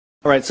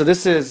All right, so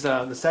this is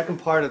the second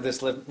part of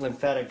this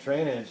lymphatic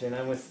drainage, and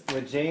I'm with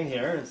Jane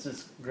here. It's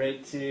just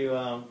great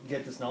to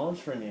get this knowledge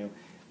from you.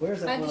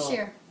 Where's that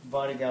little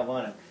body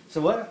galvanic?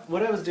 So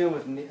what I was doing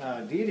with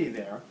Dee Dee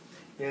there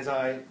is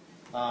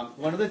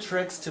one of the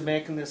tricks to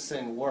making this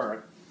thing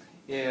work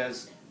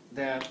is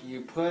that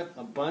you put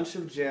a bunch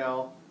of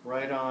gel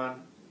right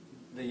on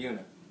the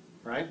unit,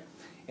 right?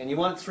 And you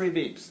want 3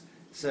 beeps.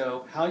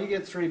 So how you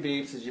get 3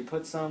 beeps is you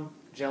put some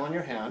gel in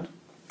your hand.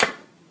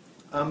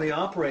 I'm the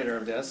operator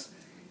of this,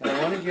 and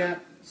I want to get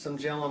some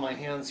gel on my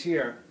hands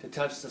here to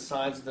touch the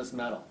sides of this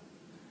metal.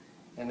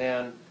 And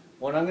then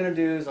what I'm going to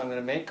do is I'm going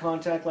to make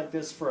contact like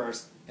this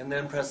first, and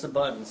then press the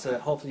button so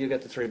that hopefully you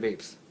get the 3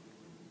 beeps.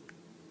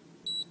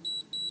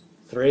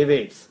 3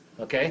 beeps,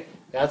 okay?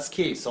 That's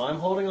key. So I'm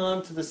holding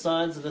on to the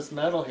sides of this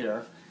metal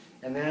here,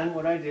 and then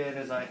what I did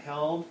is I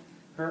held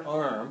her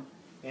arm,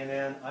 and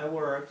then I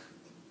worked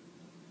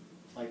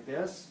like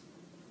this,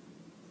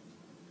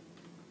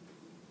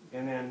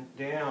 and then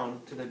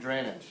down to the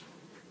drainage.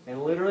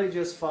 And literally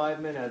just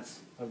 5 minutes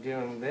of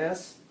doing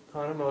this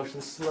kind of motion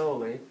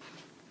slowly,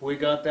 we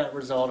got that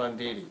result on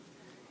Dee Dee.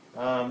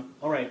 All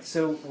right,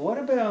 so what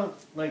about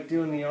like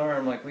doing the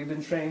arm? Like we've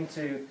been trained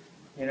to,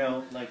 you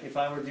know, like if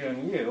I were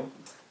doing you,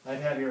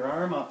 I'd have your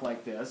arm up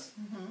like this.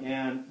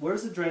 And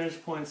where's the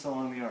drainage points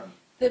along the arm?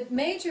 The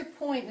major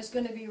point is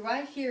going to be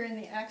right here in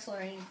the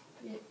axillary.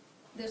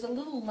 There's a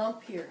little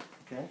lump here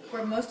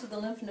where most of the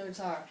lymph nodes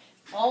are.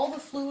 All the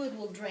fluid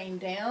will drain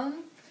down,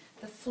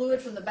 the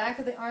fluid from the back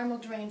of the arm will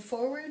drain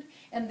forward,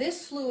 and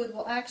this fluid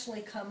will actually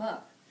come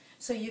up.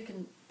 So you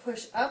can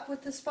push up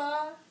with the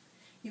spa,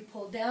 you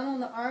pull down on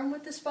the arm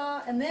with the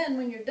spa, and then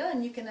when you're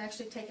done, you can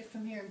actually take it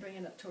from here and bring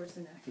it up towards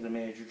the neck. To the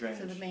major drainage.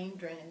 To the main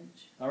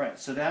drainage. All right,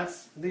 so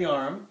that's the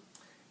arm.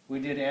 We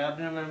did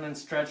abdomen and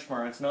stretch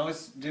marks, and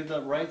always do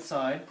the right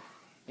side.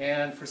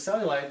 And for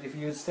cellulite, if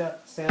you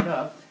stand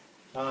up,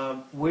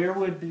 where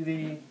would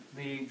be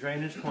the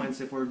drainage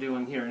points if we're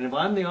doing here? And if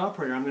I'm the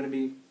operator, I'm going to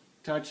be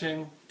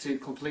touching to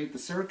complete the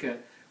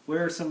circuit.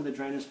 Where are some of the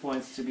drainage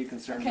points to be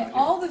concerned about here?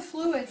 All the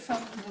fluid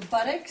from the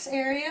buttocks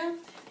area,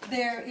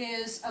 there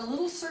is a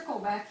little circle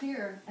back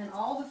here, and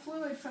all the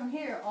fluid from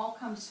here all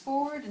comes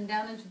forward and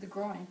down into the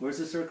groin. Where's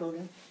the circle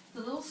again? The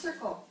little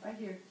circle right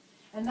here.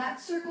 And that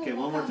circle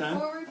will come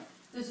forward.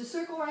 There's a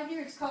circle right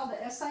here, it's called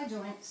the SI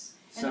joints.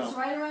 And it's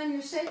right around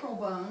your sacral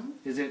bone.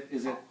 Is it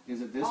this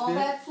big? All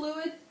that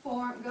fluid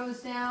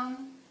goes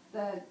down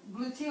the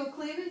gluteal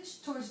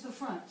cleavage towards the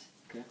front.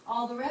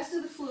 All the rest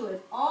of the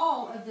fluid,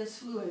 all of this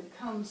fluid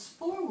comes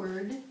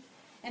forward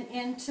and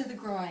into the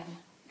groin.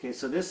 Okay,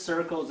 so this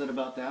circle, is it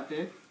about that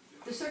big?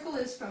 The circle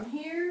is from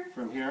here.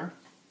 From here?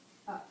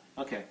 Up.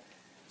 Okay.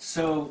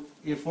 So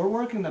if we're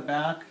working the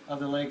back of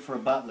the leg for a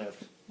butt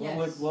lift,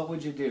 what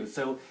would you do?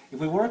 So if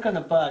we work on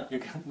the butt,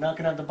 you're not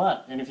going to have the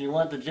butt. And if you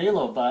want the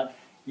ageLOC butt,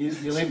 you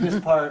leave this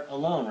part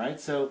alone, right?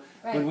 So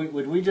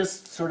would we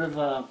just sort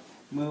of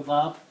move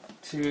up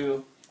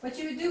to... What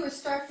you would do is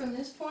start from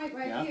this point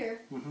right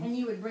here, and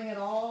you would bring it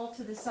all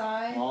to the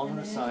side, all to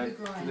the side,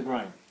 to the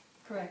groin.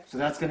 Correct. So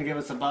that's going to give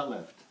us a butt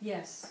lift.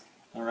 Yes.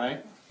 All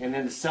right. And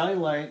then the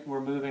cellulite,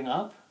 we're moving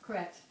up.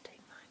 Correct.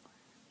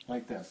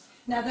 Like this.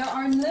 Now there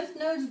are lymph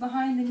nodes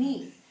behind the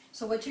knee.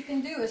 So what you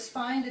can do is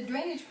find a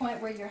drainage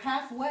point where you're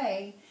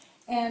halfway,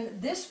 and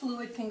this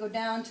fluid can go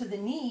down to the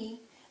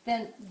knee.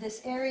 Then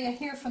this area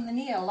here from the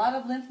knee, a lot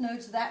of lymph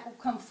nodes, that will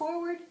come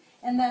forward,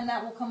 and then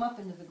that will come up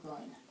into the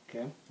groin.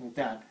 Okay, like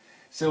that.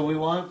 So we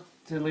want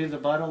to leave the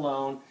butt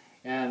alone,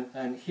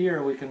 and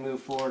here we can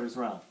move forward as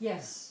well.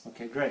 Yes.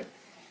 Okay, great.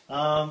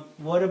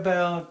 What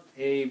about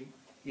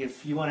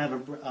if you want to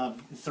have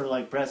a sort of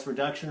like breast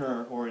reduction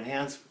or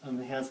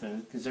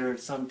enhancement? Is there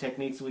some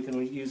techniques we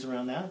can use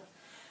around that?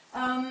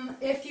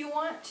 If you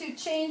want to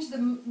change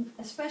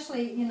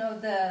especially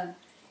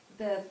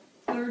the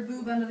third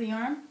boob under the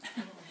arm,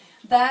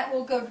 that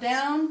will go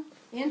down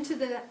into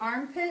the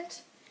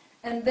armpit,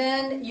 and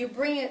then you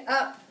bring it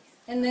up,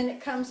 and then it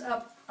comes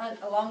up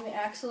along the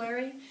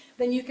axillary.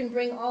 Then you can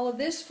bring all of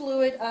this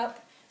fluid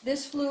up.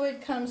 This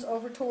fluid comes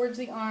over towards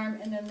the arm,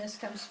 and then this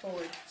comes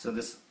forward. So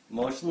this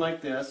motion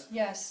like this.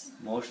 Yes.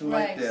 Motion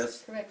like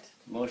this. Correct.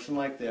 Motion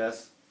like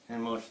this,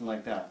 and motion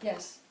like that.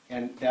 Yes.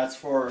 And that's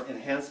for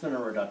enhancement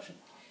or reduction?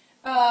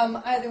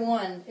 Either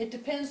one. It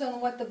depends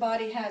on what the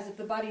body has. If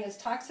the body has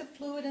toxic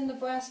fluid in the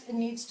breast, it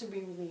needs to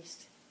be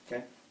released.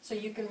 Okay. So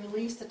you can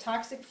release the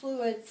toxic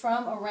fluid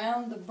from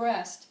around the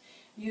breast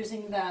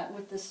using that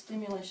with the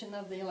stimulation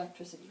of the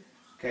electricity.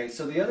 Okay,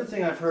 so the other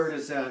thing I've heard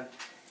is that,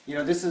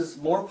 this is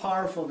more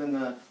powerful than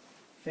the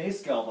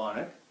face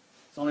galvanic.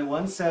 It's only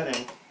one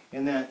setting,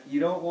 in that you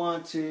don't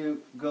want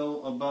to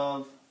go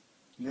above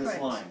this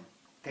line.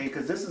 Okay,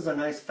 because this is a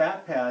nice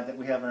fat pad that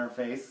we have in our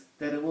face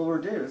that it will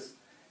reduce.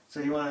 So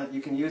you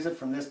can use it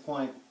from this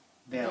point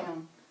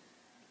down.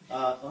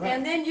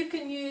 And then you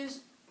can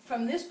use,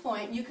 from this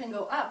point, you can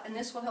go up, and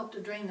this will help to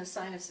drain the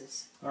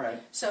sinuses. All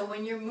right. So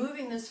when you're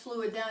moving this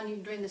fluid down, you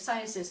drain the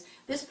sinuses.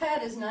 This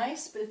pad is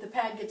nice, but if the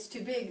pad gets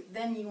too big,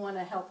 then you want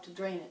to help to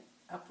drain it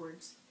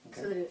upwards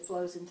so that it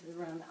flows into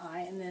around the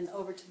eye and then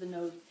over to the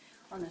node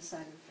on this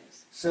side of the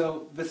face.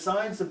 So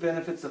besides the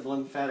benefits of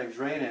lymphatic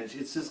drainage,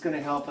 it's just going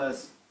to help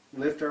us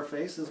lift our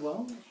face as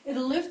well?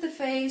 It'll lift the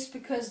face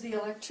because the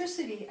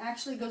electricity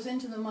actually goes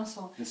into the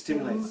muscle and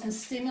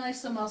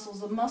stimulates the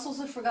muscles. The muscles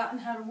have forgotten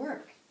how to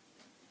work.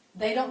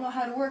 They don't know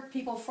how to work.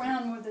 People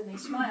frown more than they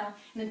smile,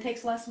 and it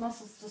takes less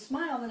muscles to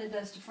smile than it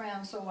does to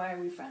frown, so why are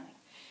we frowning?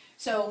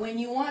 So when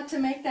you want to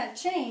make that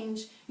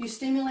change, you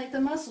stimulate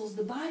the muscles.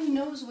 The body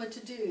knows what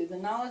to do. The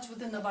knowledge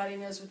within the body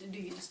knows what to do.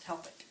 You just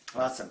help it.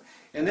 Awesome.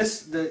 And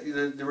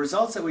the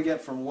results that we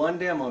get from one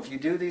demo, if you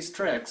do these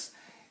tricks,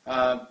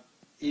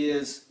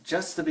 is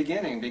just the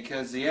beginning,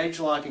 because the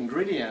ageLOC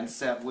ingredients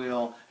that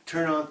will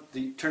turn on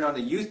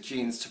the youth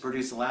genes to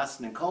produce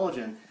elastin and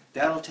collagen,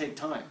 that'll take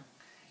time.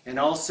 And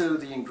also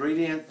the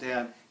ingredient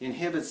that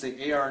inhibits the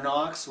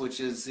ageLOC, which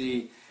is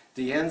the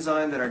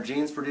enzyme that our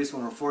genes produce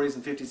when we're 40s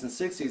and 50s and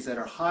 60s that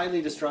are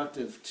highly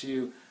destructive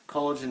to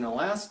collagen and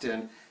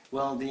elastin,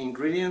 well, the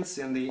ingredients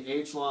in the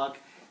ageLOC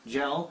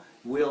gel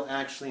will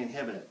actually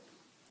inhibit it,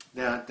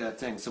 that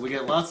thing. So we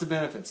get lots of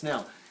benefits.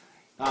 Now,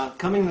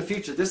 coming in the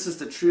future, this is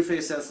the True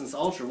Face Essence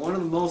Ultra, one of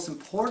the most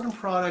important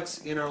products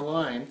in our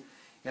line.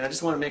 And I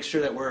just want to make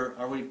sure that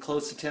are we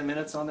close to 10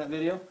 minutes on that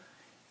video?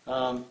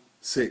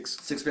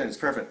 6 minutes,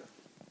 perfect.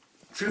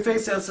 True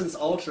Face Essence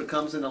Ultra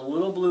comes in a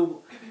little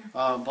blue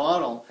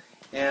bottle,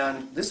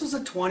 and this was a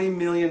 $20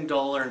 million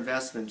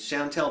investment.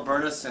 Chantel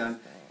Bernison,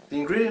 the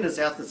ingredient is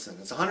ethicin.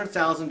 It's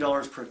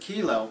 $100,000 per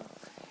kilo,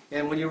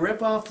 and when you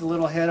rip off the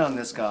little head on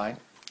this guy,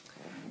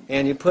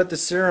 and you put the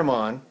serum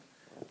on,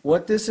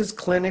 what this is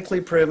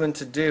clinically proven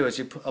to do as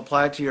you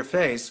apply it to your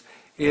face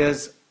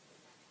is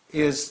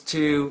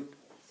to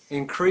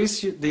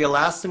increase the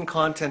elastin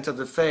content of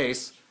the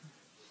face,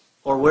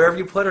 or wherever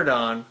you put it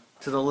on,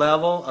 to the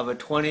level of a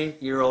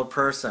 20-year-old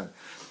person.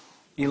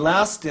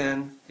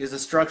 Elastin is a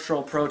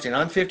structural protein.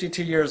 I'm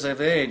 52 years of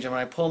age, and when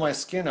I pull my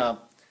skin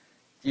up,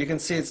 you can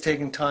see it's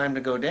taking time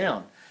to go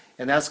down.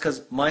 And that's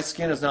because my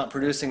skin is not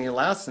producing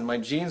elastin. My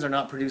genes are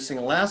not producing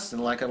elastin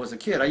like I was a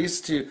kid. I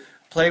used to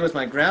play with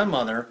my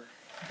grandmother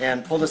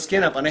and pull the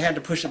skin up, and I had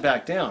to push it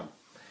back down.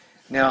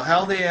 Now,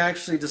 how they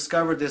actually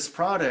discovered this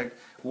product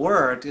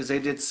worked is they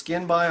did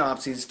skin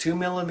biopsies, 2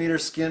 millimeter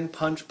skin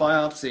punch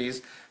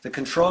biopsies. The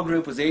control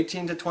group was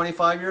 18 to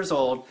 25 years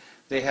old.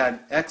 They had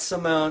X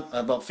amount,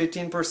 about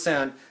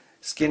 15%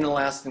 skin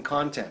elastin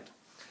content.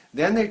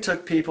 Then they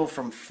took people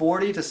from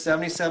 40 to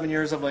 77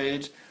 years of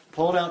age,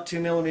 pulled out 2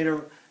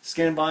 millimeter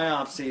skin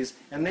biopsies,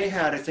 and they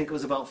had, I think it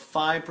was about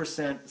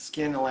 5%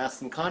 skin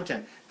elastin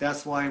content.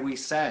 That's why we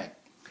sag.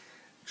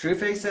 True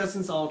Face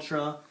Essence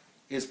Ultra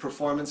is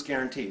performance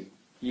guaranteed.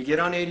 You get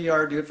on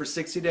ADR, do it for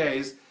 60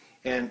 days,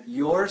 and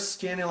your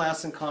skin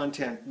elastin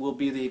content will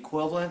be the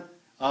equivalent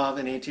of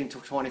an 18 to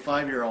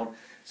 25-year-old.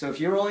 So if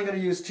you're only going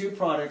to use 2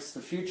 products,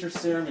 the Future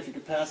Serum, if you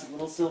could pass a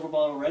little silver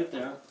bottle right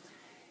there,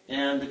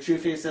 and the True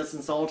Face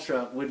Essence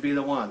Ultra would be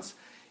the ones.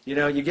 You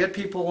know, you get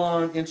people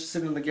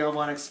interested in the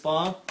Galvanic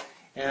Spa,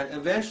 and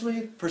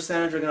eventually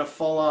percentage are going to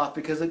fall off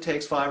because it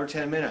takes 5 or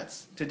 10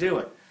 minutes to do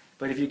it.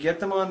 But if you get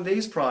them on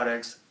these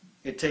products,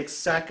 it takes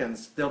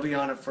seconds. They'll be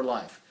on it for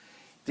life.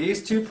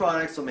 These 2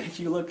 products will make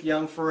you look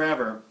young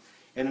forever.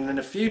 And in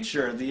the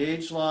future, the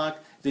ageLOC,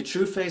 the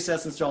True Face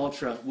Essence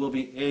Ultra will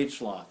be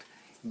ageLOC.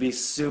 Be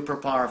super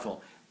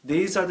powerful.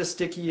 These are the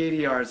sticky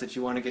ADRs that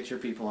you want to get your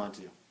people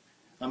onto.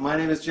 My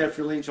name is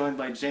Jeffrey Lee, joined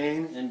by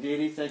Jane and Dee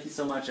Dee. Thank you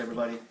so much,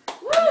 everybody.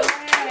 Woo!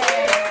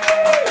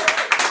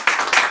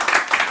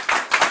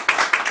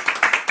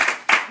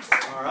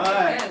 All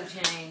right.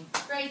 Go, Jane.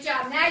 Great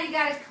job. Now you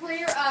got to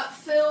clear up,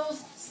 fill